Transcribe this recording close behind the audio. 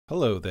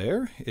Hello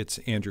there, it's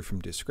Andrew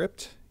from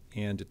Descript,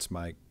 and it's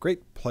my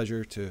great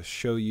pleasure to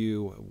show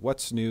you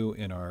what's new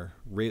in our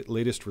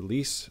latest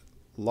release.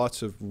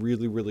 Lots of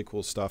really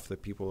cool stuff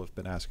that people have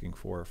been asking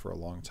for a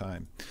long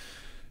time.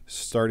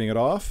 Starting it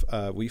off,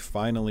 we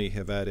finally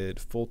have added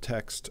full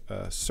text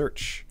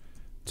search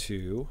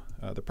to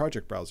the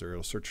project browser.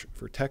 It'll search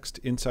for text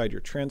inside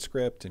your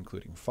transcript,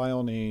 including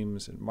file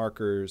names and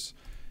markers,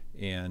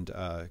 and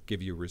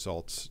give you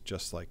results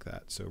just like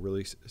that. So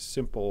really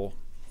simple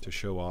to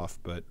show off,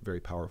 but very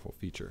powerful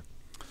feature.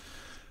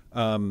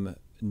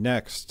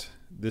 Next,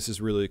 this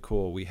is really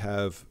cool. We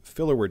have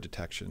filler word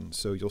detection.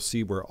 So you'll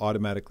see we're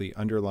automatically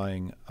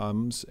underlying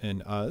ums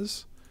and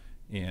uhs.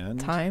 And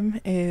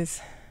time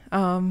is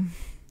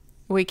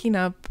waking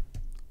up.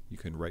 You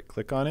can right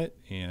click on it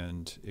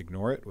and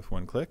ignore it with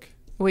one click.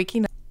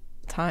 Waking up.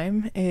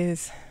 Time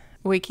is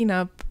waking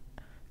up.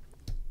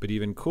 But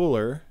even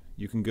cooler,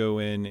 you can go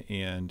in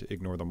and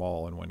ignore them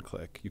all in one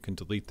click. You can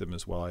delete them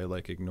as well. I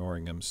like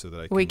ignoring them so that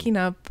I can waking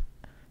up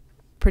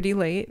pretty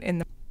late in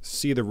the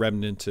see the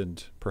remnant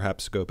and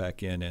perhaps go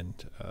back in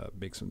and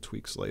make some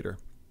tweaks later.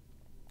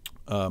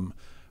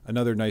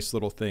 Another nice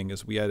little thing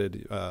is we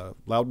added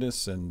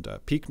loudness and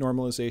peak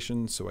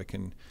normalization, so I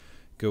can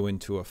go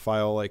into a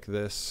file like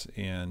this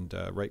and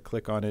right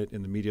click on it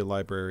in the media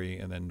library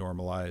and then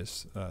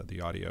normalize the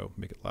audio,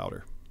 make it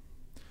louder.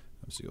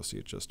 So you'll see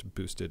it just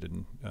boosted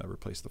and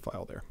replaced the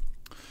file there.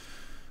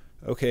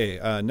 Okay,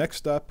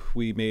 next up,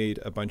 we made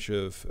a bunch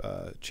of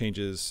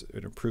changes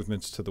and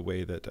improvements to the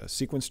way that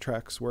sequence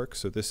tracks work.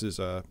 So this is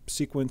a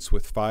sequence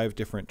with 5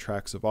 different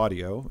tracks of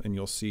audio, and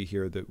you'll see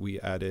here that we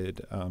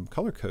added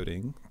color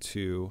coding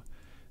to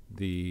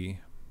the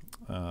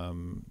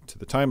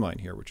timeline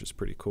here, which is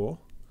pretty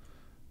cool.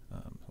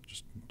 I'll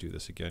just do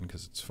this again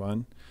because it's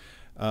fun.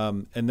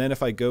 And then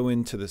if I go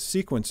into the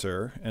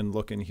sequencer and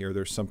look in here,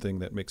 there's something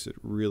that makes it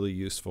really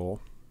useful,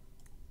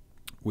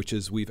 which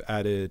is we've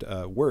added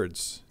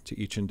words to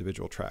each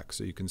individual track.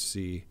 So you can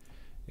see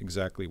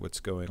exactly what's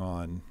going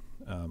on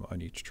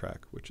each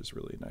track, which is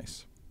really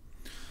nice.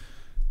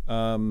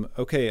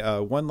 Okay,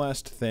 one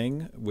last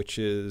thing, which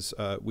is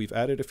we've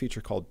added a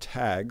feature called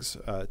tags.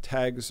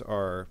 Tags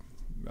are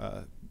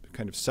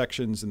kind of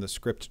sections in the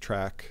script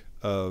track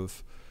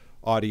of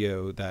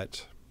audio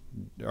that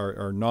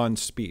are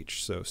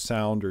non-speech, so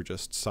sound or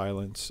just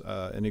silence.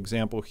 An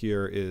example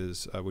here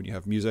is when you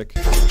have music.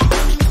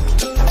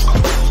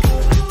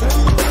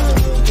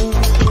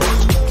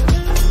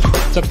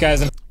 What's up,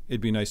 guys? It'd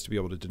be nice to be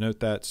able to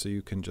denote that, so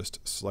you can just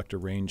select a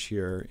range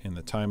here in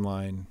the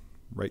timeline,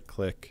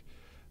 right-click,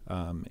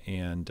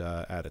 and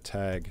add a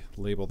tag,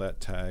 label that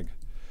tag.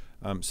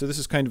 So this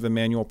is kind of a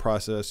manual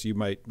process. You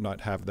might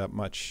not have that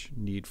much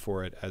need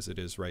for it as it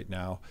is right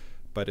now,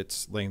 but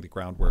it's laying the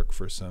groundwork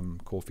for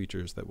some cool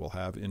features that we'll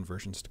have in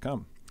versions to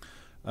come.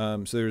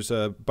 So there's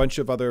a bunch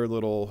of other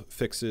little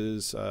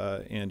fixes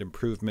and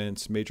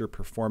improvements, major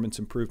performance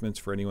improvements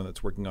for anyone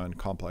that's working on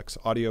complex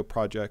audio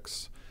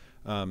projects.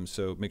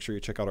 So make sure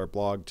you check out our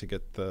blog to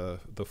get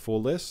the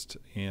full list,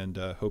 and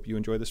hope you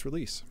enjoy this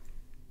release.